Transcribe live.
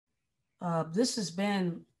This has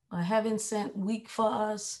been a heaven sent week for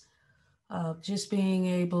us. Just being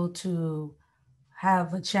able to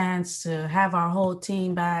have a chance to have our whole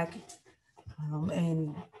team back,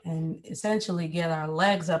 and essentially get our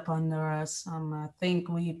legs up under us. I think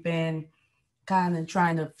we've been kind of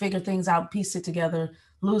trying to figure things out, piece it together,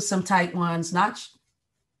 lose some tight ones, not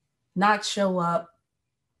show up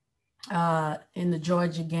in the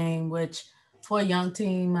Georgia game, which for a young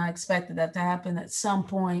team, I expected that to happen at some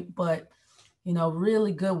point. But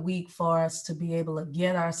really good week for us to be able to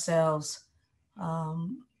get ourselves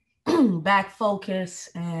um, back focused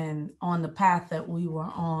and on the path that we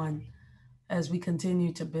were on as we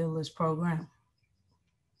continue to build this program.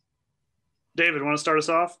 David, want to start us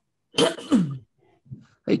off?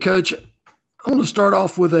 Hey, Coach, I want to start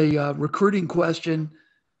off with a recruiting question.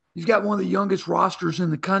 You've got one of the youngest rosters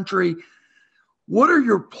in the country. What are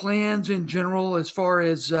your plans in general as far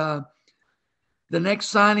as the next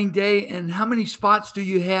signing day, and how many spots do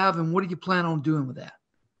you have, and what do you plan on doing with that?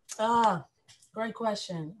 Great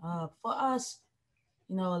question. For us,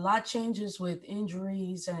 a lot changes with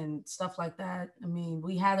injuries and stuff like that. I mean,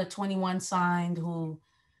 we had a 21 signed who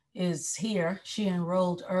is here. She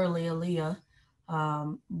enrolled early, Aaliyah.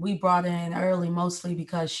 We brought in early mostly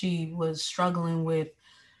because she was struggling with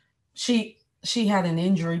she had an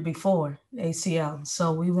injury before ACL,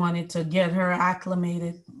 so we wanted to get her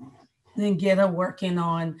acclimated and get her working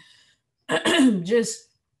on just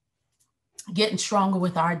getting stronger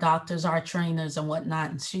with our doctors, our trainers, and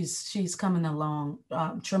whatnot. And she's coming along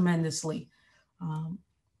tremendously. Um,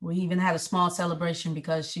 we even had a small celebration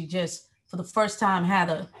because she just, for the first time, had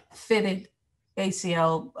a fitted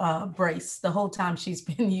ACL brace. The whole time she's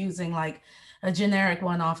been using like a generic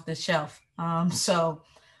one off the shelf.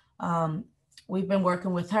 Um, we've been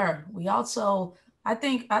working with her. We also, I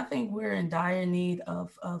think we're in dire need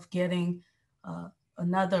of getting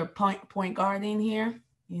another point guard in here.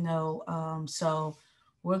 So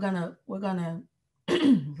we're gonna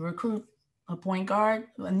recruit a point guard.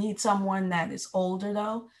 I need someone that is older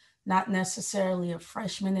though, not necessarily a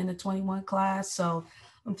freshman in the 21 class. So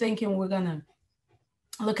I'm thinking we're gonna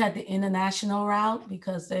look at the international route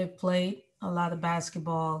because they've played a lot of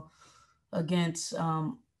basketball against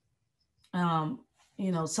um,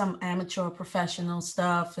 some amateur professional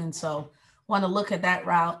stuff, and so want to look at that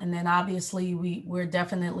route. And then obviously we're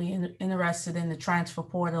definitely interested in the transfer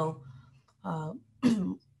portal, uh,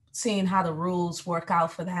 seeing how the rules work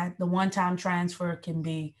out for that. The one-time transfer can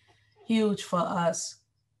be huge for us.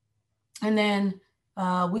 And then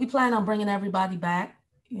we plan on bringing everybody back,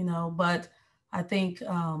 but I think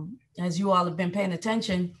as you all have been paying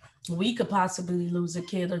attention, we could possibly lose a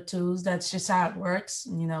kid or two. That's just how it works.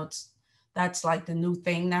 That's like the new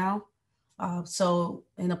thing now. So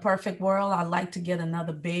in a perfect world, I'd like to get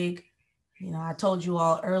another big. I told you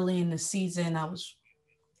all early in the season, I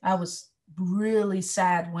was really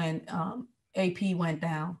sad when AP went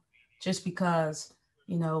down, just because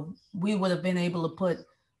we would have been able to put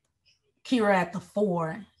Kira at the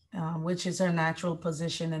four, which is her natural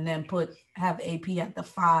position, and then have AP at the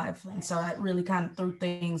five, and so that really kind of threw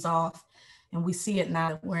things off. And we see it now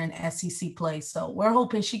that we're in SEC play, so we're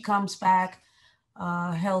hoping she comes back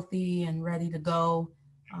healthy and ready to go.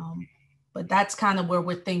 But that's kind of where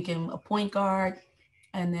we're thinking a point guard,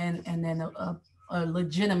 and then a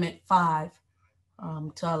legitimate five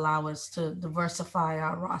to allow us to diversify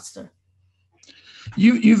our roster.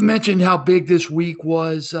 You've mentioned how big this week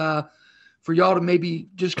was for y'all to maybe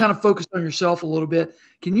just kind of focus on yourself a little bit.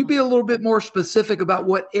 Can you be a little bit more specific about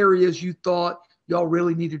what areas you thought y'all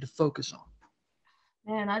really needed to focus on?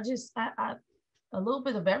 Man, I a little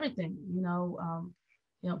bit of everything,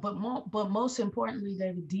 but most importantly,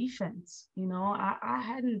 the defense. I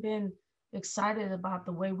hadn't been excited about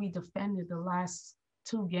the way we defended the last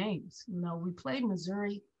two games. We played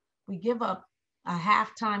Missouri, we give up a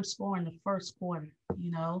halftime score in the first quarter,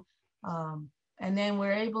 um, and then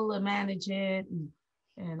we're able to manage it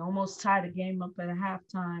and almost tie the game up at a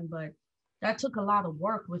halftime. But that took a lot of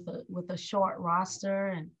work with a short roster,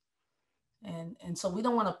 and so we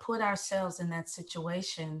don't want to put ourselves in that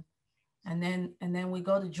situation. And then we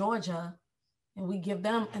go to Georgia and we give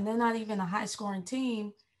them, and they're not even a high scoring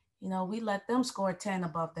team. We let them score 10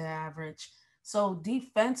 above their average. So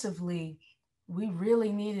defensively, we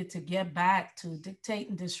really needed to get back to dictate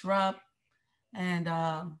and disrupt. And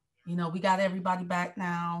we got everybody back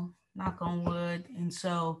now, knock on wood. And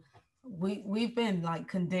so we've been like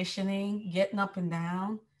conditioning, getting up and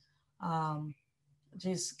down, um,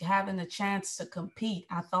 just having a chance to compete.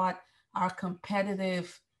 I thought our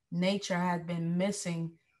competitive nature had been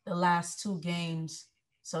missing the last two games,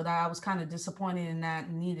 so that I was kind of disappointed in that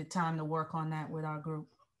and needed time to work on that with our group.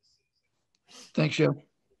 Thanks, Joe.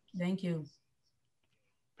 Thank you.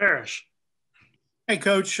 Parrish. Hey,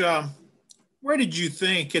 Coach, where did you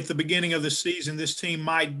think at the beginning of the season this team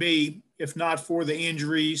might be if not for the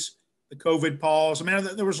injuries, the COVID pause? I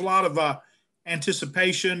mean, there was a lot of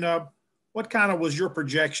anticipation. What kind of was your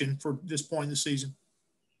projection for this point in the season?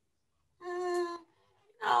 Mm,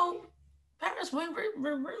 no, Paris,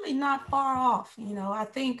 we're really not far off. I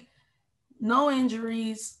think no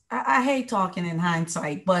injuries. I hate talking in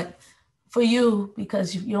hindsight, but for you,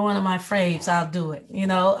 because you're one of my faves, I'll do it.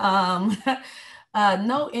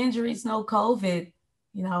 No injuries, no COVID.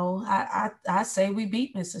 I say we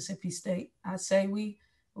beat Mississippi State. I say we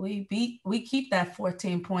keep that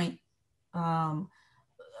 14 point um,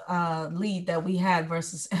 lead that we had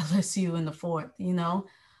versus LSU in the fourth.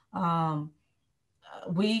 Um,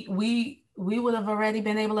 we would have already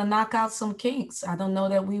been able to knock out some kinks. I don't know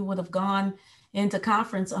that we would have gone into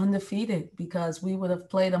conference undefeated because we would have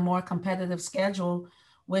played a more competitive schedule,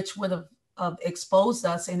 which would have exposed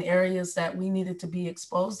us in areas that we needed to be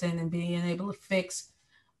exposed in and being able to fix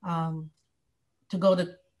um, to go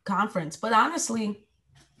to conference. But honestly,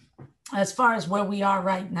 as far as where we are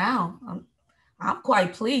right now, I'm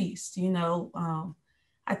quite pleased.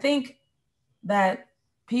 I think that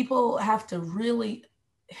people have to really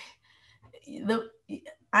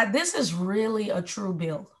this is really a true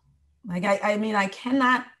build. Like I mean, I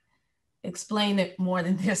cannot explain it more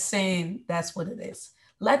than just saying that's what it is.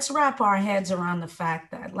 Let's wrap our heads around the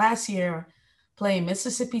fact that last year, playing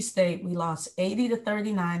Mississippi State, we lost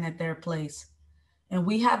 80-39 at their place, and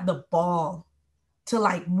we had the ball to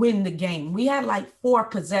like win the game. We had like 4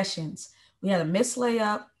 possessions. We had a missed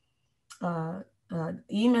layup,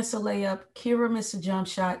 missed a layup, Kira missed a jump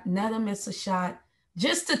shot, Netta missed a shot,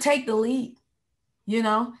 just to take the lead.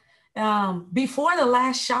 Before the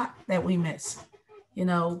last shot that we missed,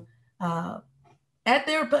 at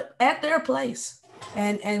their place,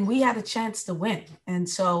 and we had a chance to win. And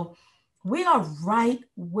so we are right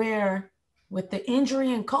where, with the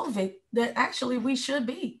injury and COVID, that actually we should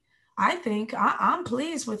be. I think I'm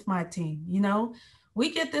pleased with my team.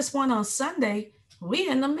 We get this one on Sunday, we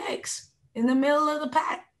in the mix, in the middle of the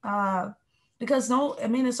pack. Because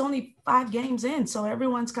it's only 5 games in, so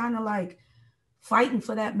everyone's kind of like fighting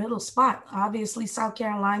for that middle spot. Obviously, South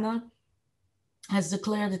Carolina has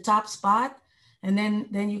declared the top spot, and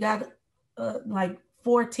then you got like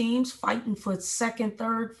 4 teams fighting for second,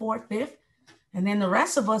 third, fourth, fifth, and then the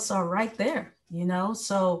rest of us are right there.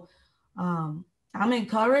 So I'm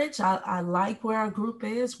encouraged. I like where our group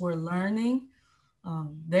is. We're learning.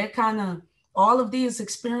 They're kind of all of these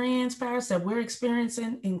experience, Paris, that we're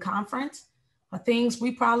experiencing in conference are things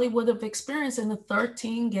we probably would have experienced in a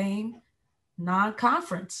 13-game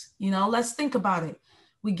non-conference. Let's think about it.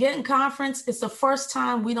 We get in conference, it's the first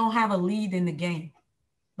time we don't have a lead in the game.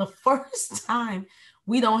 The first time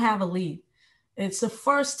we don't have a lead. It's the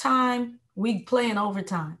first time we play in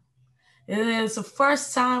overtime. It is the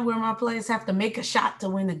first time where my players have to make a shot to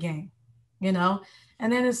win the game,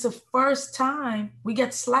 And then it's the first time we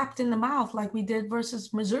get slapped in the mouth like we did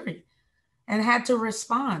versus Missouri and had to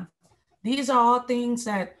respond. These are all things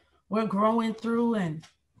that we're growing through.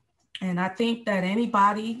 And I think that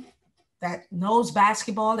anybody that knows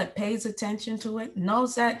basketball, that pays attention to it,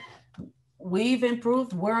 knows that we've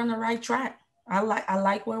improved. We're on the right track. I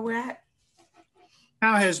like where we're at.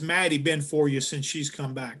 How has Maddie been for you since she's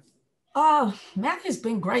come back? Oh, Maddie's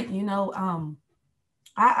been great.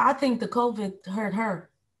 I think the COVID hurt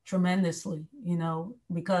her tremendously,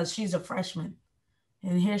 because she's a freshman.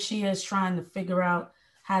 And here she is trying to figure out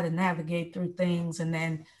how to navigate through things. And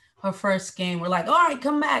then her first game, we're like, all right,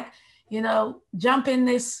 come back, jump in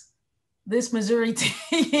this Missouri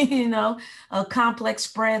team, a complex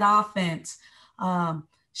spread offense.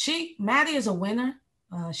 Maddie is a winner.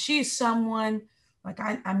 She's someone like,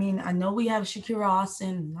 I know we have Shakira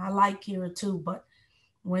Austin, and I like Kira too, but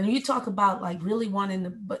when you talk about like really wanting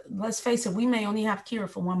to, but let's face it, we may only have Kira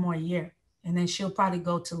for 1 more year, and then she'll probably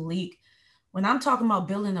go to the league. When I'm talking about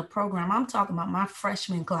building a program, I'm talking about my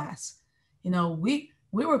freshman class. We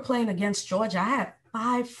were playing against Georgia. I had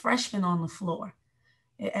 5 freshmen on the floor.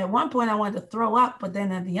 At one point I wanted to throw up, but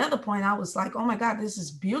then at the other point I was like, oh my God, this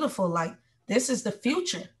is beautiful. Like, this is the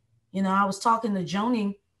future. I was talking to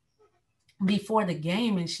Joni before the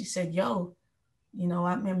game, and she said, yo,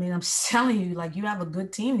 I'm telling you, like, you have a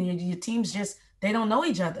good team. Your team's just, they don't know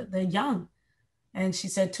each other. They're young. And she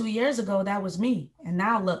said, 2 years ago, that was me. And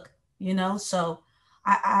now look, so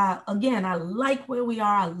I like where we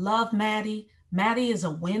are. I love Maddie. Maddie is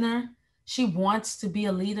a winner. She wants to be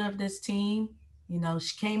a leader of this team.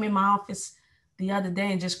 She came in my office the other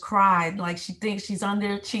day and just cried. Like, she thinks she's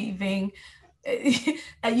underachieving.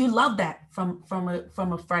 And you love that from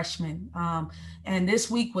a freshman. And this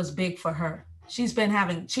week was big for her. She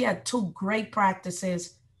had 2 great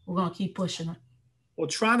practices. We're gonna keep pushing her. Well,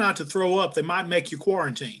 try not to throw up. They might make you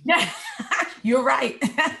quarantine. Yeah, you're right.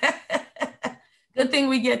 Good thing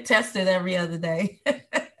we get tested every other day.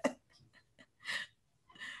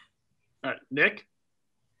 Nick?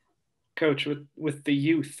 Coach, with the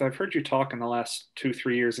youth, I've heard you talk in the last 2,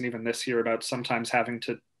 3 years and even this year about sometimes having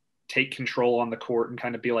to take control on the court and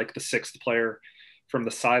kind of be like the sixth player from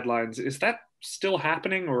the sidelines. Is that still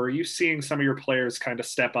happening, or are you seeing some of your players kind of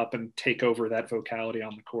step up and take over that vocality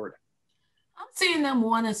on the court? I'm seeing them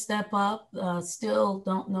want to step up, still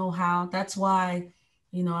don't know how. That's why,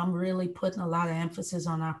 I'm really putting a lot of emphasis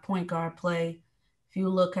on our point guard play. If you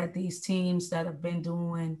look at these teams that have been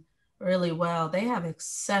doing really well, they have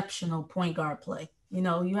exceptional point guard play. You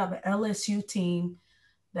have an LSU team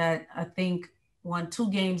that I think won 2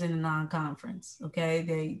 games in the non-conference.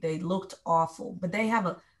 Okay, they looked awful, but they have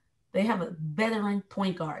a veteran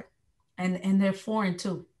point guard, and they're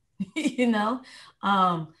 4-2. you know,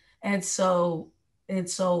 um, and so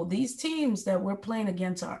these teams that we're playing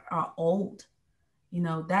against are old.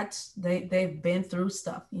 They've been through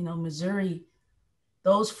stuff. Missouri,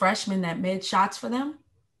 those freshmen that made shots for them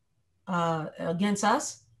against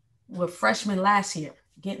us were freshmen last year,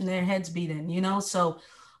 getting their heads beaten. So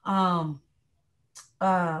um,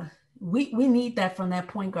 we need that from that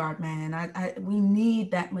point guard, man. We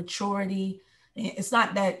need that maturity. It's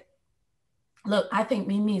not that. Look, I think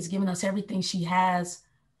Mimi is giving us everything she has,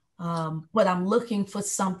 but I'm looking for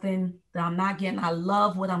something that I'm not getting. I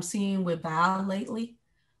love what I'm seeing with Val lately.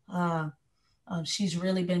 Uh, she's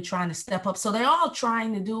really been trying to step up. So they're all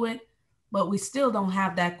trying to do it, but we still don't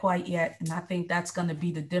have that quite yet. And I think that's going to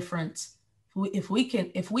be the difference. If we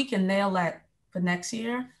can nail that for next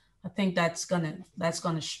year, I think that's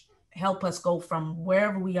gonna help us go from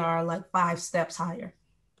wherever we are, like 5 steps higher.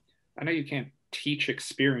 I know you can't teach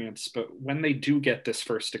experience, but when they do get this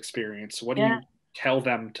first experience, what do Yeah. you tell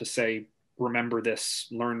them to say, remember this,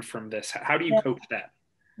 learn from this? How do you Yeah. coach that?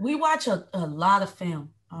 We watch a lot of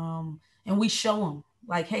film, and we show them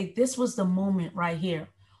like, hey, this was the moment right here.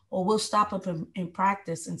 Or we'll stop up in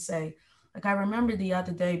practice and say, like, I remember the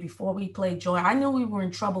other day before we played Georgia, I knew we were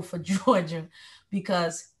in trouble for Georgia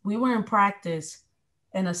because we were in practice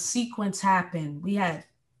and a sequence happened. We had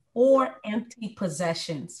 4 empty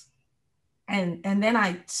possessions. And then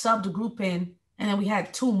I subbed a group in, and then we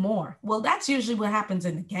had 2 more. Well, that's usually what happens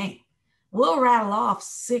in the game. We'll rattle off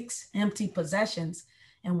 6 empty possessions,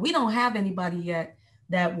 and we don't have anybody yet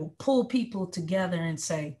that will pull people together and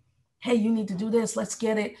say, hey, you need to do this, let's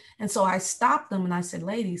get it. And so I stopped them and I said,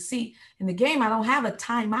 ladies, see, in the game, I don't have a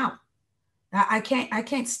timeout. I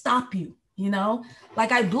can't stop you,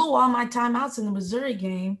 Like I blew all my timeouts in the Missouri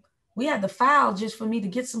game. We had the foul just for me to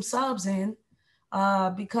get some subs in,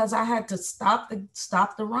 because I had to stop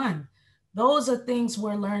the run. Those are things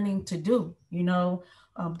we're learning to do.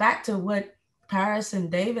 Back to what Paris and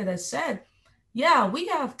David has said. Yeah, we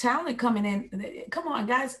have talent coming in. Come on,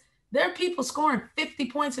 guys. There are people scoring 50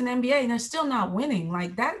 points in the NBA and they're still not winning.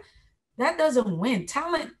 Like that. That doesn't win.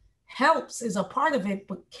 Talent helps, is a part of it,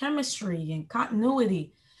 but chemistry and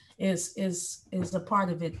continuity is a part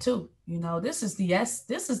of it too. This is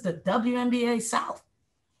the WNBA South.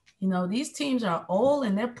 These teams are old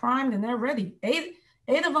and they're primed and they're ready. Eight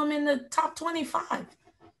of them in the top 25.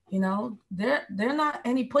 They're not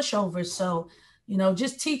any pushovers. So,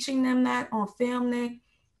 just teaching them that on film, Nick,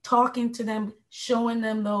 talking to them, showing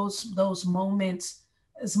them those moments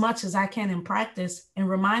as much as I can in practice, and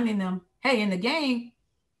reminding them, hey, in the game,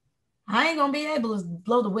 I ain't gonna be able to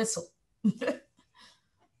blow the whistle.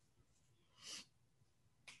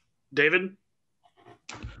 David?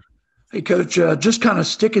 Hey, Coach, just kind of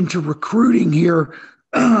sticking to recruiting here.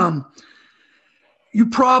 You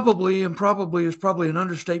probably is probably an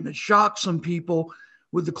understatement, shocked some people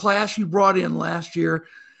with the class you brought in last year,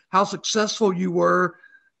 how successful you were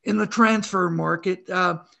in the transfer market.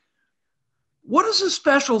 What is the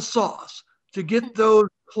special sauce to get those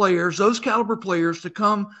players, those caliber players, to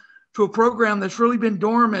come to a program that's really been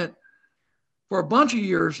dormant for a bunch of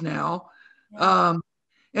years now? Yeah.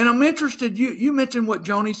 And I'm interested, you mentioned what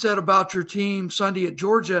Joni said about your team Sunday at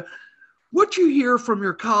Georgia. What you hear from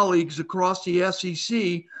your colleagues across the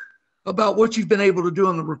SEC about what you've been able to do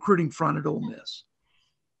on the recruiting front at Ole Miss?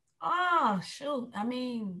 Shoot. I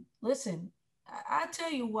mean, listen, I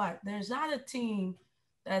tell you what, there's not a team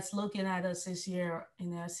that's looking at us this year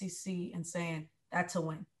in the SEC and saying, that's a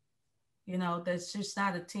win. There's just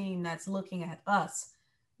not a team that's looking at us.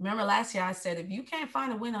 Remember last year I said, if you can't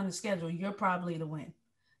find a win on the schedule, you're probably the win.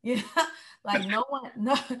 Yeah, like no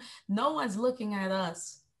one's looking at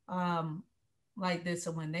us like this.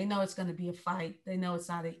 And when they know it's going to be a fight, they know it's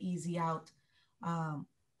not an easy out. Um,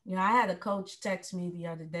 I had a coach text me the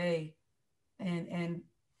other day and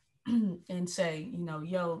and say,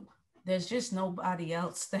 yo, there's just nobody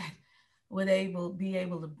else that would be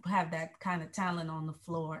able to have that kind of talent on the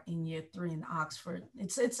floor in year 3 in Oxford.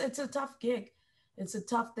 It's a tough gig. It's a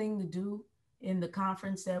tough thing to do in the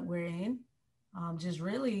conference that we're in. Just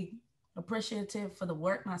really appreciative for the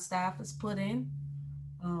work my staff has put in.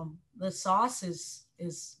 The sauce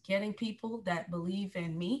is getting people that believe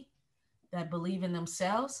in me, that believe in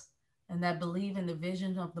themselves, and that believe in the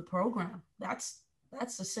vision of the program. That's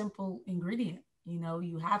a simple ingredient.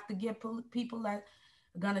 You have to get people that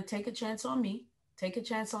are going to take a chance on me, take a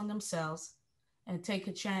chance on themselves, and take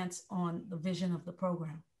a chance on the vision of the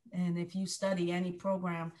program. And if you study any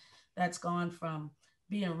program that's gone from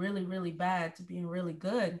being really, really bad to being really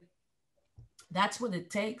good, that's what it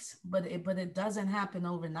takes. But it doesn't happen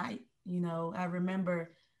overnight. I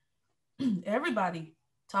remember everybody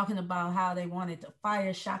talking about how they wanted to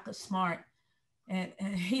fire Shaka Smart, and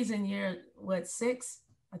he's in year 6,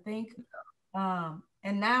 I think.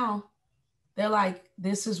 And now they're like,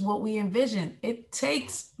 this is what we envision. It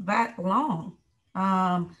takes that long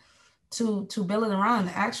to build it around.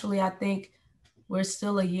 Actually, I think we're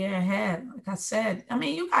still a year ahead. Like I said, I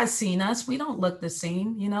mean, you guys seen us. We don't look the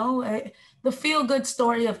same, The feel good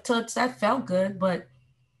story of Toots, that felt good, but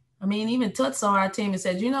I mean, even Toots saw our team and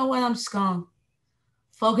said, you know what, I'm just going to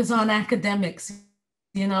focus on academics.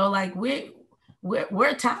 Like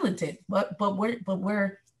we're talented, but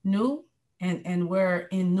we're new and we're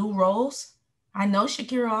in new roles. I know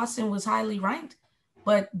Shakira Austin was highly ranked,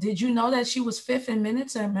 but did you know that she was 5th in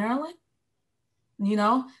minutes at Maryland?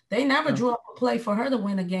 They never drew up a play for her to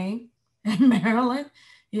win a game at Maryland.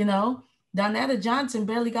 Donetta Johnson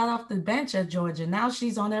barely got off the bench at Georgia. Now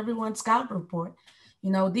she's on everyone's scout report.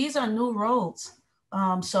 These are new roles.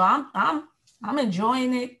 So I'm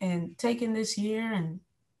enjoying it and taking this year, and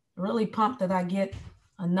really pumped that I get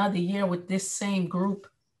another year with this same group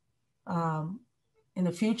in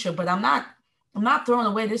the future. But I'm not throwing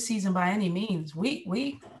away this season by any means. We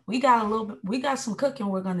got a little bit. We got some cooking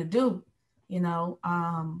we're gonna do.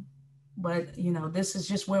 But this is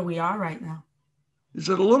just where we are right now. Is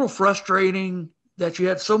it a little frustrating that you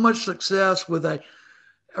had so much success with a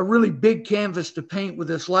really big canvas to paint with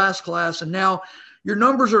this last class, and now your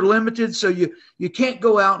numbers are limited, so you can't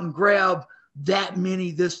go out and grab that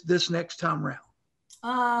many this next time around?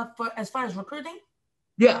 For as far as recruiting?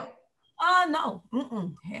 Yeah. No.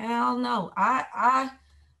 Hell no. I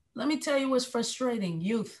let me tell you what's frustrating.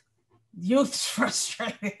 Youth's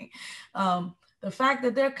frustrating. The fact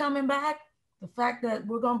that they're coming back, the fact that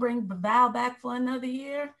we're gonna bring Val back for another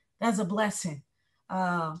year, that's a blessing.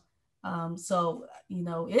 So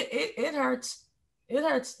it hurts. It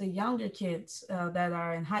hurts the younger kids that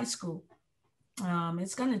are in high school.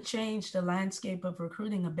 It's going to change the landscape of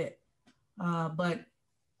recruiting a bit. But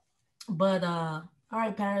all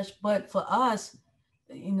right, Parrish. But for us,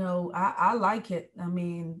 I like it. I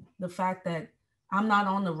mean, the fact that I'm not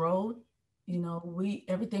on the road,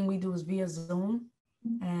 everything we do is via Zoom,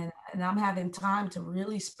 and I'm having time to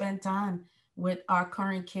really spend time with our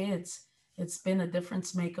current kids. It's been a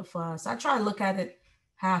difference maker for us. I try to look at it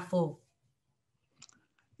half full.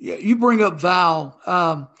 Yeah, you bring up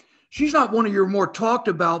Val. She's not one of your more talked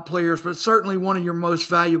about players, but certainly one of your most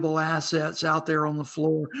valuable assets out there on the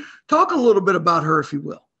floor. Talk a little bit about her, if you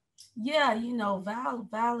will. Yeah,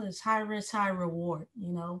 Val is high risk, high reward.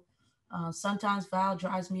 Sometimes Val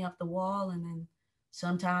drives me up the wall, and then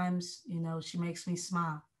sometimes, she makes me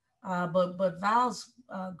smile. But Val's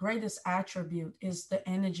greatest attribute is the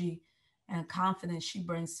energy and confidence she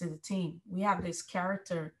brings to the team. We have this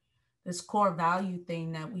character, this core value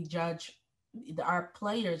thing that we judge, our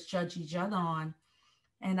players judge each other on.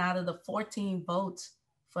 And out of the 14 votes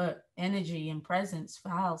for energy and presence,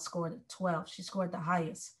 Val scored 12. She scored the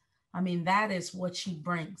highest. I mean, that is what she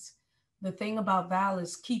brings. The thing about Val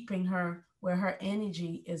is keeping her where her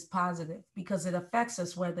energy is positive, because it affects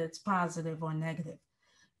us whether it's positive or negative.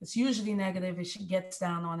 It's usually negative if she gets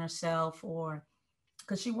down on herself, or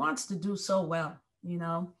because she wants to do so well,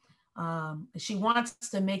 she wants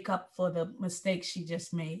to make up for the mistakes she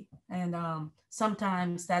just made. And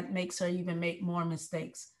sometimes that makes her even make more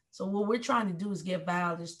mistakes. So what we're trying to do is get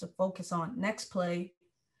Val just to focus on next play,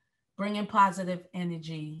 bring in positive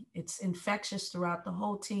energy. It's infectious throughout the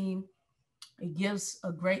whole team. It gives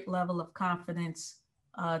a great level of confidence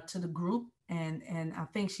to the group. And I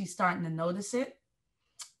think she's starting to notice it.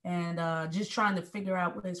 And just trying to figure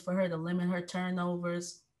out ways for her to limit her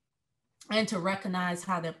turnovers and to recognize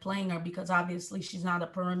how they're playing her, because obviously she's not a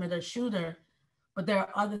perimeter shooter, but there are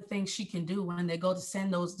other things she can do when they go to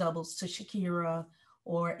send those doubles to Shakira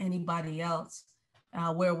or anybody else,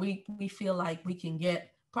 where we feel like we can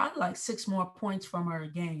get probably like 6 more points from her a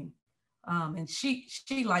game. And she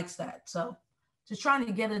likes that. So just trying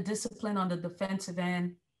to get a discipline on the defensive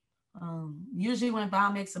end. Usually when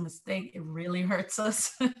Val makes a mistake, it really hurts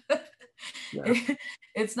us. Yeah.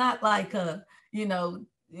 It's not like a,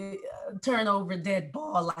 turnover dead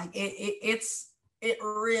ball. Like it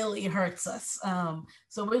really hurts us.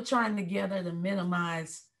 So we're trying to get her to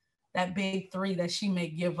minimize that big three that she may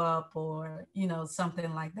give up, or,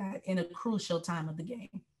 something like that in a crucial time of the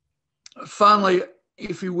game. Finally,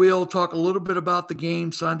 if you will, talk a little bit about the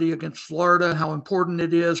game Sunday against Florida, how important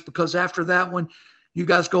it is, because after that one, you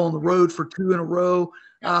guys go on the road for 2 in a row.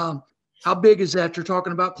 How big is that? You're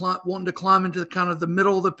talking about wanting to climb into kind of the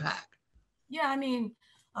middle of the pack. Yeah, I mean,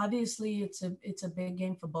 obviously it's a big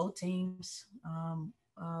game for both teams,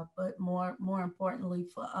 but more importantly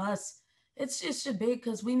for us, it's just a big,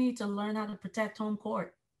 because we need to learn how to protect home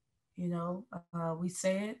court. We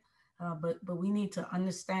say it, but we need to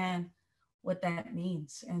understand what that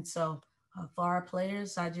means. And so for our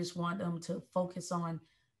players, I just want them to focus on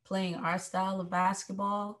playing our style of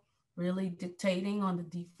basketball, really dictating on the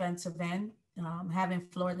defensive end, having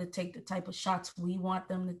Florida take the type of shots we want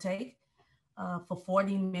them to take for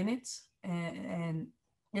 40 minutes. And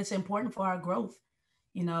it's important for our growth.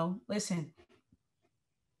 Listen,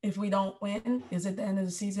 if we don't win, is it the end of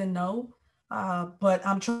the season? No. But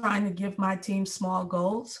I'm trying to give my team small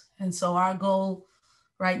goals. And so our goal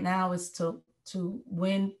right now is to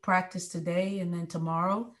win practice today and then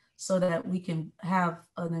tomorrow, so that we can have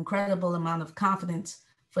an incredible amount of confidence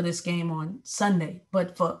for this game on Sunday.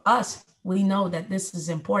 But for us, we know that this is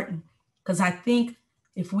important, because I think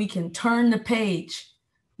if we can turn the page,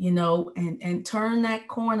 and turn that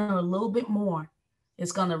corner a little bit more,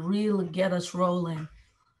 it's going to really get us rolling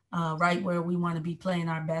right where we want to be playing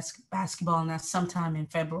our best basketball, and that's sometime in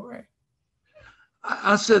February.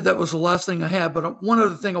 I said that was the last thing I had, but one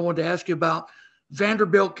other thing I wanted to ask you about.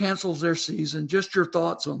 Vanderbilt cancels their season. Just your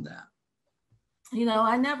thoughts on that.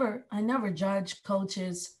 I never judge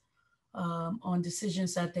coaches on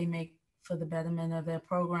decisions that they make for the betterment of their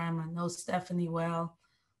program. I know Stephanie well,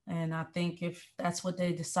 and I think if that's what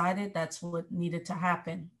they decided, that's what needed to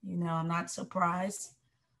happen. I'm not surprised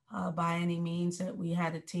by any means that we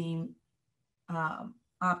had a team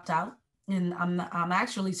opt out, and I'm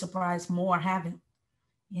actually surprised more haven't.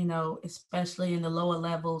 Especially in the lower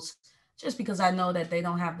levels, just because I know that they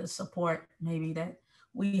don't have the support maybe that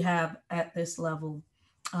we have at this level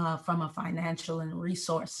from a financial and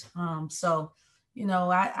resource. So,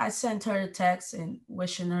 I sent her a text and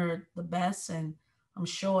wishing her the best, and I'm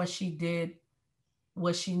sure she did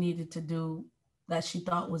what she needed to do that she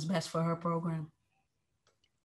thought was best for her program.